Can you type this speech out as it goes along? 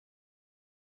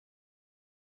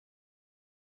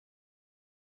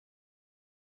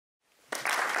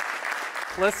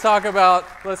let's talk about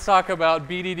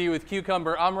BDD with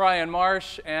Cucumber. I'm Ryan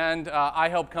Marsh, and I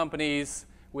help companies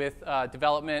with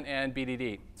development and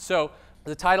BDD. So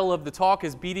the title of the talk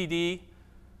is BDD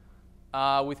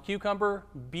with Cucumber.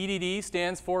 BDD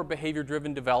stands for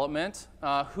behavior-driven development.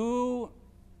 Who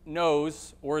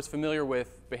knows or is familiar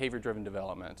with behavior-driven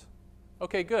development?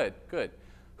 Okay, good, good.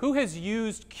 Who has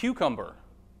used Cucumber?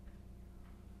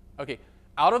 Okay,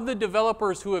 out of the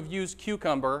developers who have used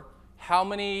Cucumber, how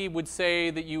many would say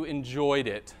that you enjoyed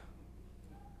it?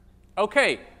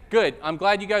 Okay, good. I'm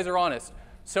glad you guys are honest.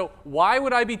 So why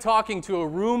would I be talking to a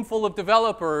room full of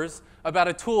developers about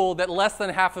a tool that less than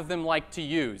half of them like to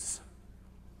use?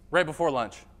 Right before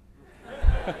lunch.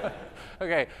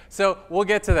 Okay, so we'll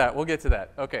get to that. We'll get to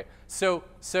that. Okay, so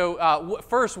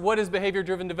first, what is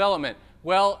behavior-driven development?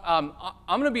 Well, I'm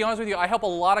going to be honest with you. I help a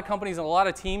lot of companies and a lot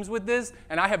of teams with this,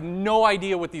 and I have no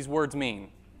idea what these words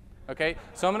mean. Okay,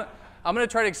 so I'm going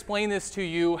to try to explain this to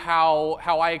you how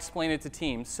I explain it to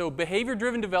teams. So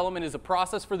behavior-driven development is a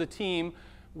process for the team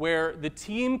where the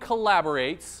team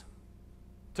collaborates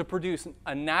to produce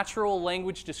a natural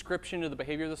language description of the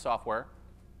behavior of the software.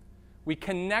 We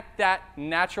connect that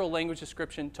natural language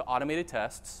description to automated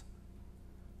tests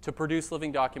to produce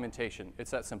living documentation.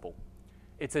 It's that simple.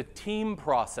 It's a team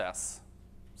process.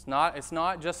 It's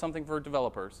not just something for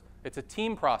developers. It's a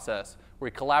team process where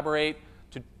we collaborate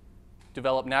to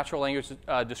develop natural language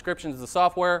descriptions of the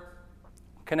software,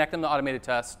 connect them to automated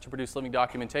tests to produce living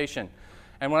documentation.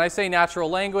 And when I say natural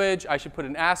language, I should put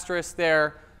an asterisk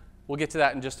there. We'll get to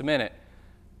that in just a minute.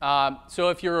 So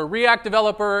if you're a React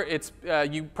developer,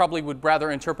 you probably would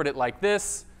rather interpret it like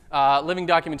this. Living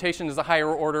documentation is a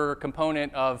higher order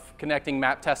component of connecting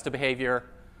map test to behavior.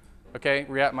 Okay,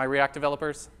 my React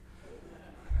developers?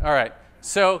 All right,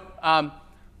 so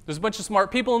there's a bunch of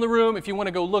smart people in the room. If you want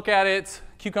to go look at it,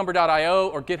 cucumber.io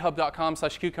or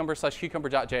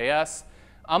github.com/cucumber/cucumber.js.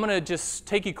 I'm going to just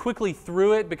take you quickly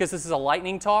through it because this is a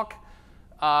lightning talk.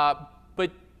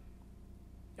 But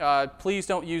please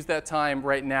don't use that time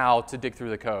right now to dig through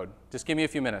the code. Just give me a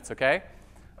few minutes, okay?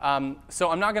 So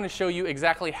I'm not going to show you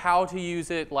exactly how to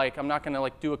use it. I'm not going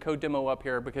to do a code demo up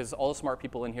here because all the smart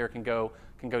people in here can go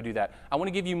do that. I want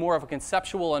to give you more of a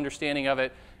conceptual understanding of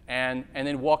it and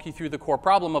then walk you through the core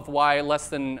problem of why less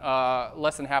than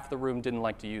half the room didn't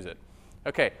like to use it.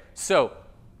 Okay, so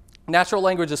natural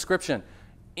language description.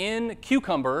 In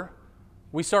Cucumber,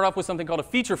 we start off with something called a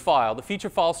feature file. The feature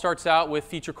file starts out with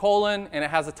feature : and it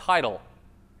has a title.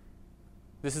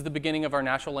 This is the beginning of our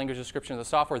natural language description of the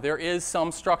software. There is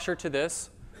some structure to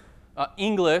this.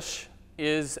 English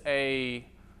is a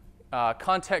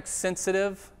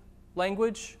context-sensitive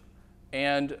language.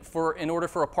 And in order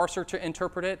for a parser to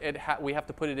interpret it, we have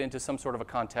to put it into some sort of a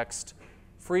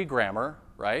context-free grammar,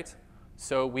 right?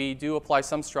 So we do apply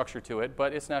some structure to it,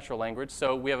 but it's natural language.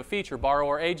 So we have a feature,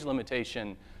 borrower age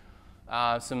limitation,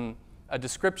 a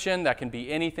description that can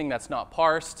be anything that's not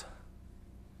parsed.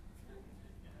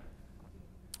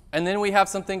 And then we have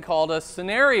something called a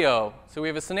scenario. So we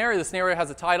have a scenario. The scenario has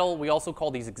a title. We also call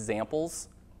these examples.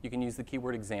 You can use the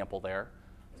keyword example there.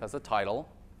 It has a title.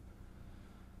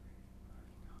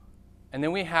 And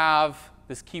then we have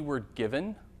this keyword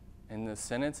given in the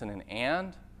sentence and an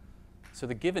and. So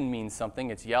the given means something.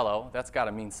 It's yellow. That's got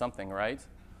to mean something, right?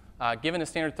 Given a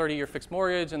standard 30-year fixed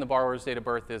mortgage and the borrower's date of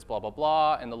birth is blah, blah,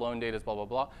 blah, and the loan date is blah, blah,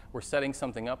 blah. We're setting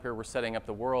something up here. We're setting up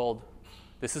the world.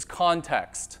 This is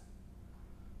context.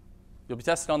 You'll be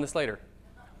tested on this later.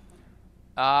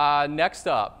 Next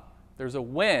up, there's a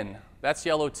when. That's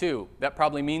yellow too. That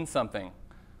probably means something.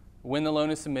 When the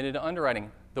loan is submitted to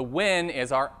underwriting. The when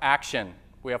is our action.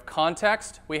 We have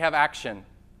context. We have action.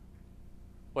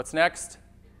 What's next?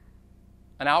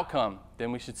 An outcome.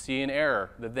 Then we should see an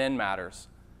error. The then matters.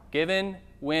 Given,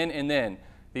 when, and then.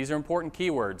 These are important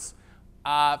keywords.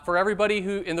 For everybody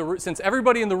since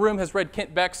everybody in the room has read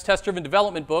Kent Beck's test-driven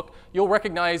development book, you'll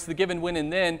recognize the given, when,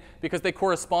 and then because they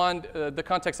correspond, the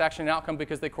context, action, and outcome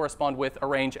because they correspond with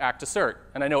arrange, act, assert.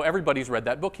 And I know everybody's read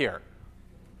that book here.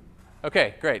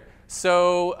 Okay, great.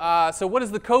 So what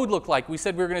does the code look like? We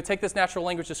said we were going to take this natural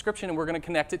language description and we're going to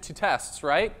connect it to tests,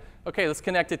 right? Okay, let's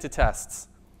connect it to tests.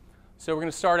 So we're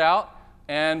going to start out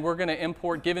and we're going to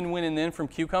import given, when, and then from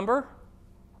Cucumber.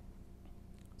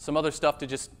 Some other stuff to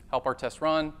just help our test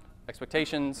run,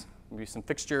 expectations, maybe some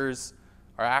fixtures,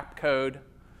 our app code.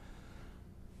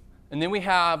 And then we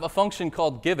have a function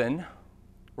called given.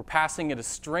 We're passing it a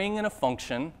string and a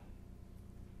function.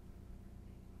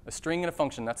 A string and a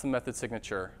function, that's the method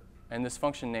signature. And this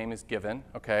function name is given.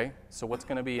 Okay, so what's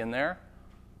going to be in there?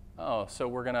 Oh, so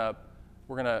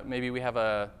maybe we have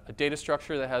a data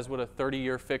structure that has what a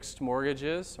 30-year fixed mortgage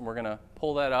is, and we're going to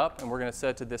pull that up, and we're going to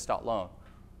set it to this.loan.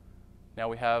 Now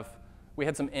we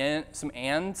had some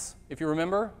ands, if you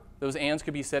remember. Those ands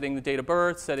could be setting the date of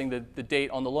birth, setting the date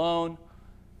on the loan.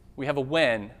 We have a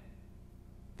when.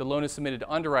 The loan is submitted to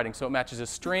underwriting, so it matches a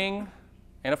string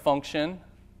and a function,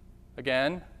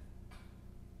 again.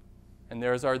 And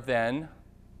there's our then.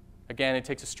 Again, it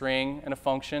takes a string and a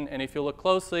function, and if you look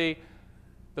closely,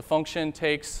 the function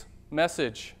takes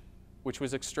message, which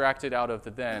was extracted out of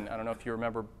the then. I don't know if you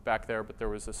remember back there, but there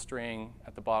was a string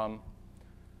at the bottom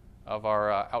of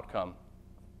our outcome.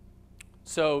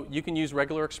 So you can use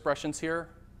regular expressions here,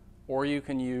 or you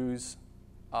can use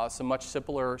some much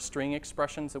simpler string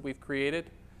expressions that we've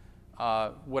created,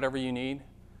 whatever you need.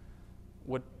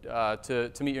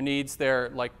 To meet your needs there,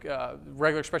 like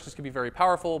regular expressions can be very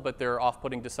powerful, but they're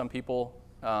off-putting to some people,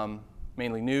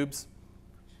 mainly noobs.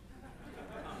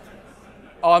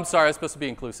 Oh, I'm sorry, I was supposed to be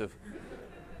inclusive.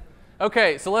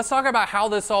 Okay, so let's talk about how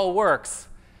this all works.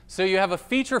 So you have a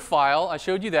feature file. I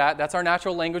showed you that. That's our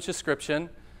natural language description.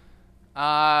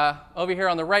 Over here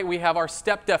on the right, we have our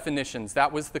step definitions.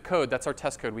 That was the code. That's our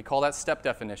test code. We call that step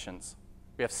definitions.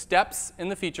 We have steps in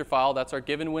the feature file. That's our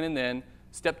given, when, and then.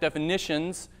 Step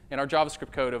definitions in our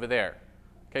JavaScript code over there.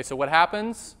 Okay, so what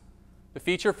happens? The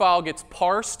feature file gets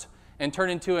parsed and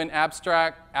turned into an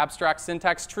abstract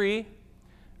syntax tree,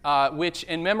 which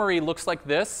in memory looks like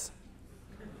this.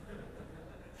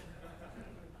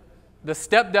 The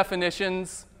step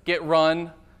definitions get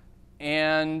run,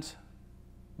 and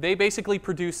they basically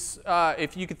produce,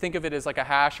 if you could think of it as like a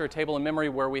hash or a table in memory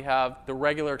where we have the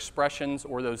regular expressions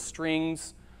or those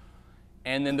strings,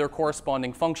 and then their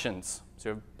corresponding functions.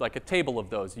 So like a table of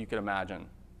those, you could imagine.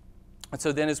 And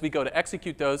so then as we go to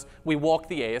execute those, we walk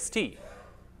the AST.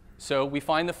 So we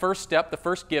find the first step, the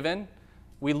first given.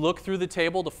 We look through the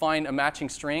table to find a matching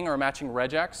string or a matching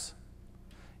regex.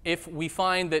 If we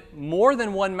find that more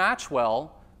than one match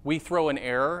well, we throw an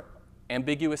error,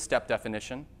 ambiguous step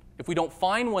definition. If we don't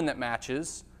find one that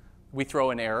matches, we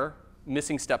throw an error,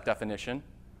 missing step definition.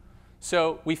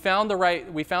 So we found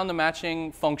the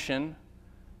matching function.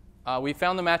 We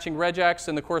found the matching regex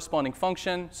and the corresponding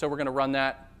function, so we're going to run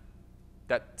that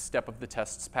step of the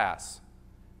test's pass.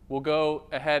 We'll go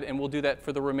ahead and we'll do that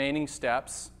for the remaining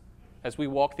steps as we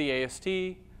walk the AST,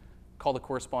 call the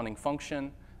corresponding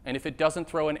function, and if it doesn't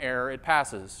throw an error, it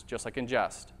passes, just like in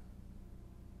jest.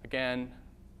 Again,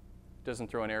 doesn't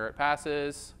throw an error, it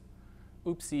passes.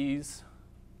 Oopsies,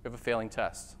 we have a failing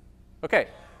test. Okay,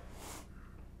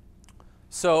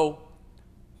 so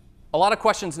a lot of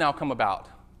questions now come about.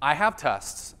 I have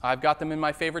tests. I've got them in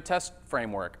my favorite test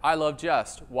framework. I love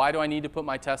jest. Why do I need to put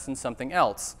my tests in something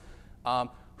else?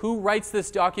 Who writes this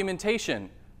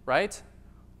documentation, right?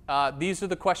 These are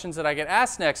the questions that I get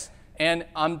asked next. And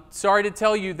I'm sorry to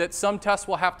tell you that some tests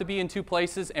will have to be in two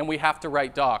places, and we have to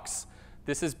write docs.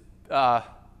 This is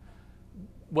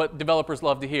what developers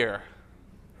love to hear.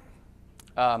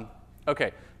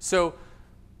 Okay, so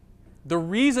the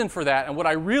reason for that, and what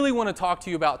I really want to talk to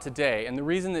you about today, and the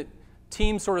reason that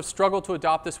teams sort of struggle to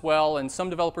adopt this well, and some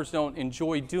developers don't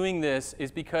enjoy doing this, is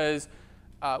because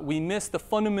we miss the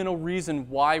fundamental reason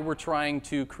why we're trying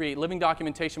to create living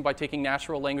documentation by taking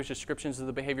natural language descriptions of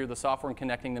the behavior of the software and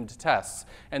connecting them to tests.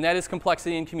 And that is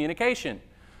complexity in communication.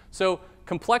 So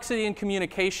complexity in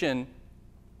communication,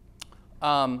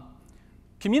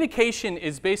 communication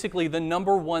is basically the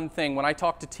number one thing. When I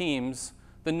talk to teams,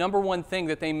 the number one thing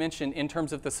that they mention in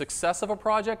terms of the success of a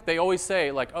project, they always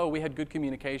say, like, oh, we had good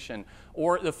communication.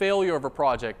 Or the failure of a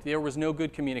project, there was no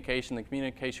good communication, the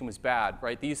communication was bad,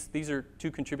 right? These are two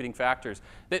contributing factors.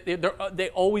 They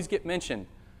always get mentioned.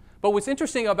 But what's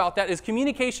interesting about that is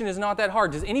communication is not that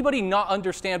hard. Does anybody not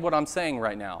understand what I'm saying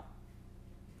right now?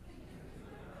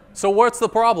 So what's the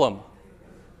problem?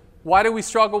 Why do we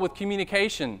struggle with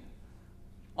communication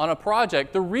on a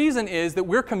project? The reason is that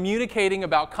we're communicating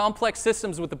about complex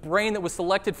systems with a brain that was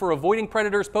selected for avoiding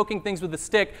predators, poking things with a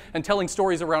stick, and telling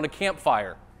stories around a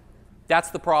campfire. That's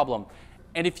the problem.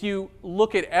 And if you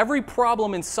look at every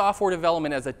problem in software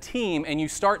development as a team and you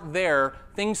start there,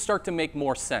 things start to make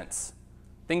more sense.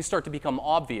 Things start to become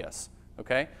obvious.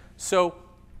 Okay? So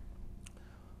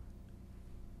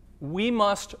we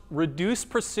must reduce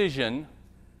precision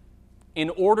in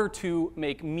order to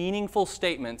make meaningful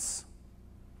statements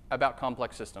about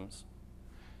complex systems.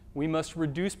 We must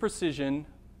reduce precision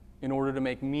in order to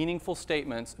make meaningful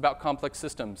statements about complex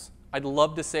systems. I'd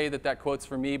love to say that that quote's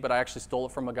from me, but I actually stole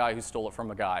it from a guy who stole it from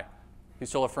a guy. He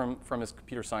stole it from his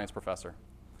computer science professor.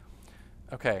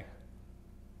 Okay.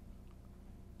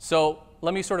 So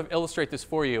let me sort of illustrate this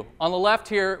for you. On the left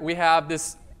here, we have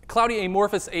this cloudy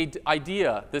amorphous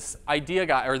idea. This idea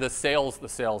guy, or the sales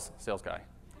guy.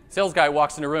 Sales guy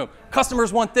walks in a room.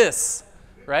 Customers want this,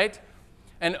 right?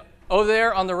 And over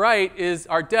there on the right is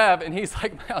our dev, and he's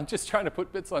like, man, I'm just trying to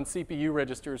put bits on CPU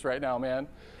registers right now, man.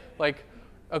 Like,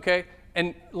 okay.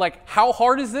 And like, how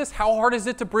hard is this? How hard is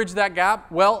it to bridge that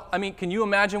gap? Well, I mean, can you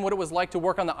imagine what it was like to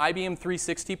work on the IBM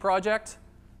 360 project,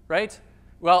 right?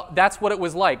 Well, that's what it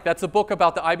was like. That's a book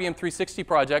about the IBM 360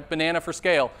 project, Banana for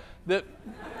Scale.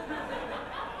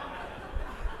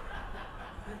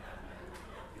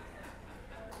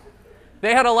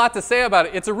 They had a lot to say about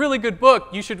it. It's a really good book.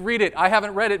 You should read it. I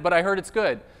haven't read it, but I heard it's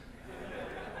good.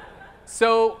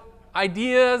 So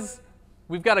ideas,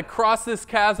 we've got to cross this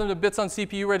chasm to bits on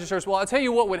CPU registers. Well, I'll tell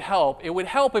you what would help. It would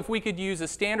help if we could use a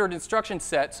standard instruction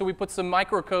set. So we put some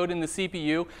microcode in the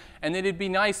CPU, and then it'd be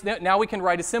nice. Now we can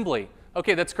write assembly.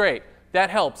 OK, that's great. That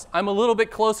helps. I'm a little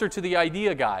bit closer to the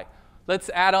idea guy.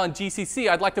 Let's add on GCC.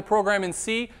 I'd like to program in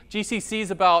C. GCC is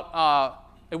about,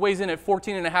 it weighs in at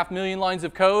 14.5 million lines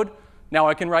of code. Now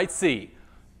I can write C.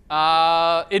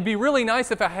 It'd be really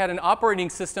nice if I had an operating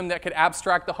system that could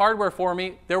abstract the hardware for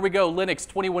me. There we go, Linux,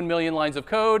 21 million lines of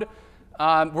code.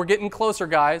 We're getting closer,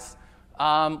 guys.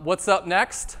 What's up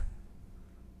next?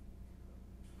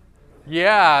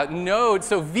 Yeah, Node.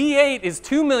 So V8 is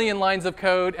 2 million lines of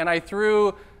code, and I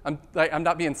threw, I'm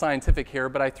not being scientific here,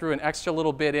 but I threw an extra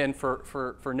little bit in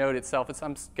for Node itself.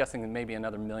 I'm guessing maybe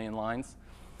another million lines.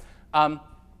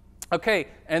 OK,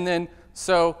 and then,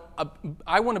 so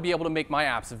I want to be able to make my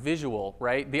apps visual,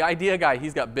 right? The idea guy,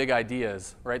 he's got big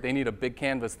ideas, right? They need a big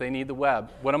canvas. They need the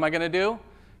web. What am I going to do?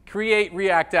 Create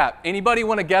React app. Anybody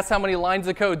want to guess how many lines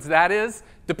of codes that is?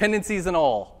 Dependencies and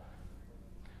all.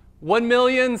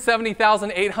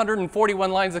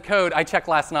 1,070,841 lines of code I checked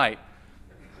last night.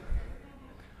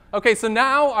 OK, so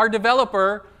now our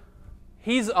developer,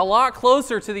 he's a lot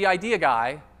closer to the idea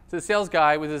guy, to the sales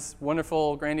guy with this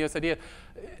wonderful, grandiose idea.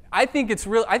 I think it's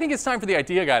time for the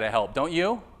idea guy to help, don't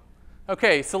you?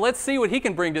 OK, so let's see what he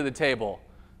can bring to the table.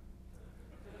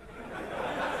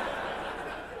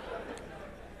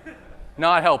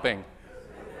 Not helping.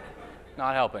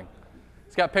 Not helping.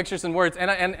 It's got pictures and words. And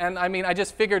I mean, I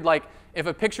just figured, like, if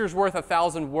a picture's worth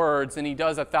 1,000 words and he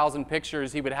does 1,000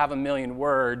 pictures, he would have 1,000,000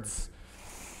 words.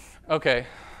 OK,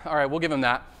 all right, we'll give him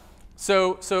that.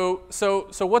 So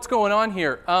what's going on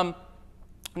here?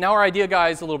 Now our idea guy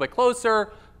is a little bit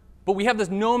closer, but we have this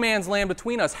no man's land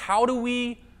between us. How do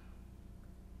we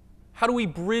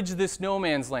bridge this no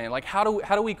man's land? Like, how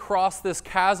do we cross this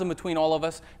chasm between all of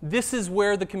us? This is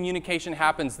where the communication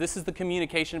happens. This is the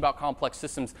communication about complex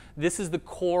systems. This is the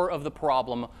core of the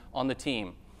problem on the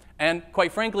team. And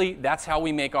quite frankly, that's how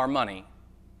we make our money,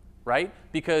 right?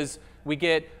 Because we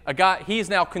get a guy, he's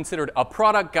now considered a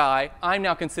product guy. I'm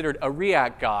now considered a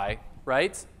React guy,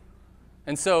 right?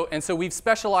 And so we've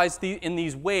specialized in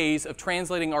these ways of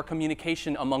translating our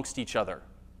communication amongst each other.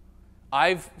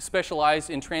 I've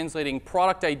specialized in translating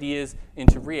product ideas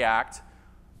into React.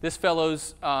 This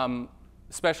fellow's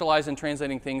specialized in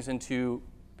translating things into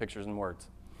pictures and words.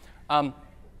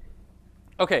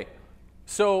 OK,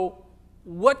 so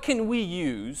what can we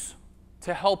use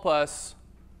to help us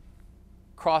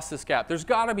cross this gap? There's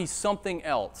got to be something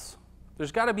else.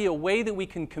 There's got to be a way that we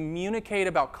can communicate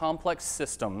about complex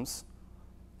systems.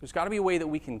 There's got to be a way that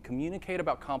we can communicate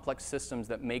about complex systems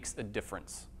that makes a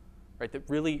difference, right? That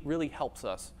really, really helps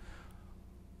us.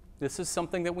 This is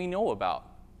something that we know about.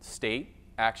 State,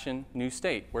 action, new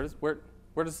state. Where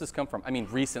does this come from? I mean,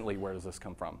 recently, where does this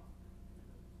come from?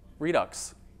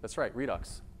 Redux. That's right,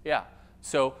 Redux. Yeah.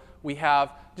 So we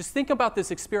have, just think about this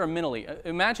experimentally.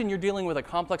 Imagine you're dealing with a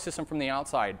complex system from the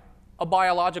outside, a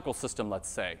biological system, let's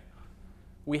say.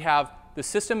 We have, the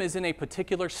system is in a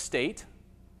particular state.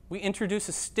 We introduce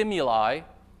a stimuli.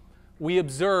 We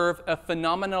observe a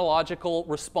phenomenological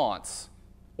response,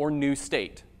 or new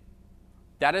state.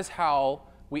 That is how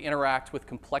we interact with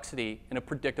complexity in a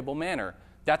predictable manner.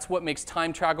 That's what makes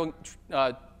time travel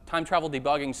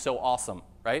debugging so awesome,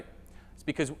 right? It's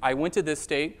because I went to this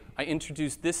state, I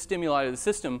introduced this stimuli to the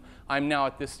system, I'm now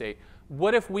at this state.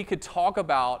 What if we could talk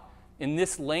about, in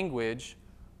this language,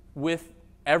 with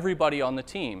everybody on the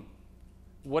team?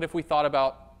 What if we thought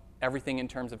about everything in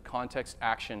terms of context,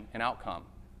 action, and outcome?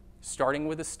 Starting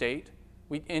with a state,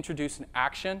 we introduce an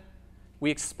action,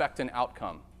 we expect an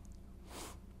outcome.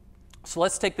 So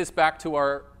let's take this back to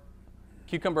our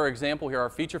Cucumber example here,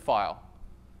 our feature file.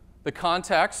 The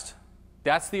context,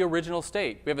 that's the original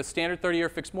state. We have a standard 30-year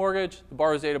fixed mortgage, the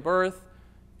borrower's date of birth,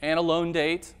 and a loan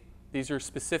date. These are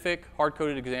specific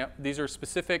hard-coded examples. These are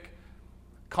specific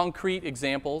concrete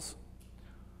examples.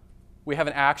 We have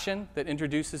an action that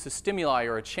introduces a stimuli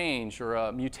or a change or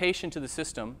a mutation to the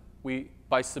system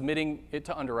by submitting it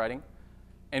to underwriting,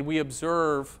 and we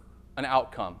observe an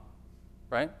outcome,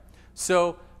 right?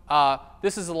 So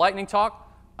this is a lightning talk.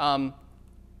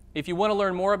 if you want to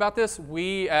learn more about this,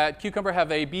 we at Cucumber have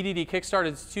a BDD Kickstart.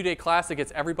 It's a 2-day class that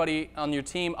gets everybody on your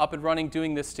team up and running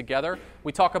doing this together.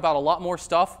 We talk about a lot more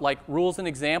stuff like rules and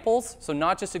examples. So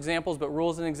not just examples, but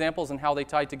rules and examples and how they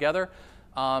tie together.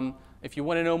 If you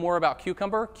want to know more about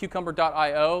Cucumber,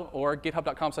 cucumber.io or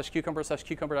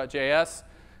github.com/cucumber/cucumber.js.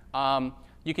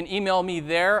 You can email me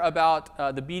there about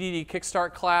the BDD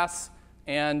Kickstart class.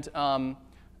 And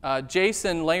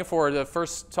Jason Langford, the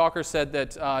first talker, said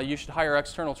that you should hire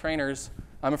external trainers.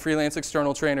 I'm a freelance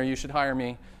external trainer. You should hire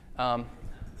me. Thank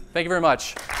you very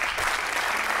much.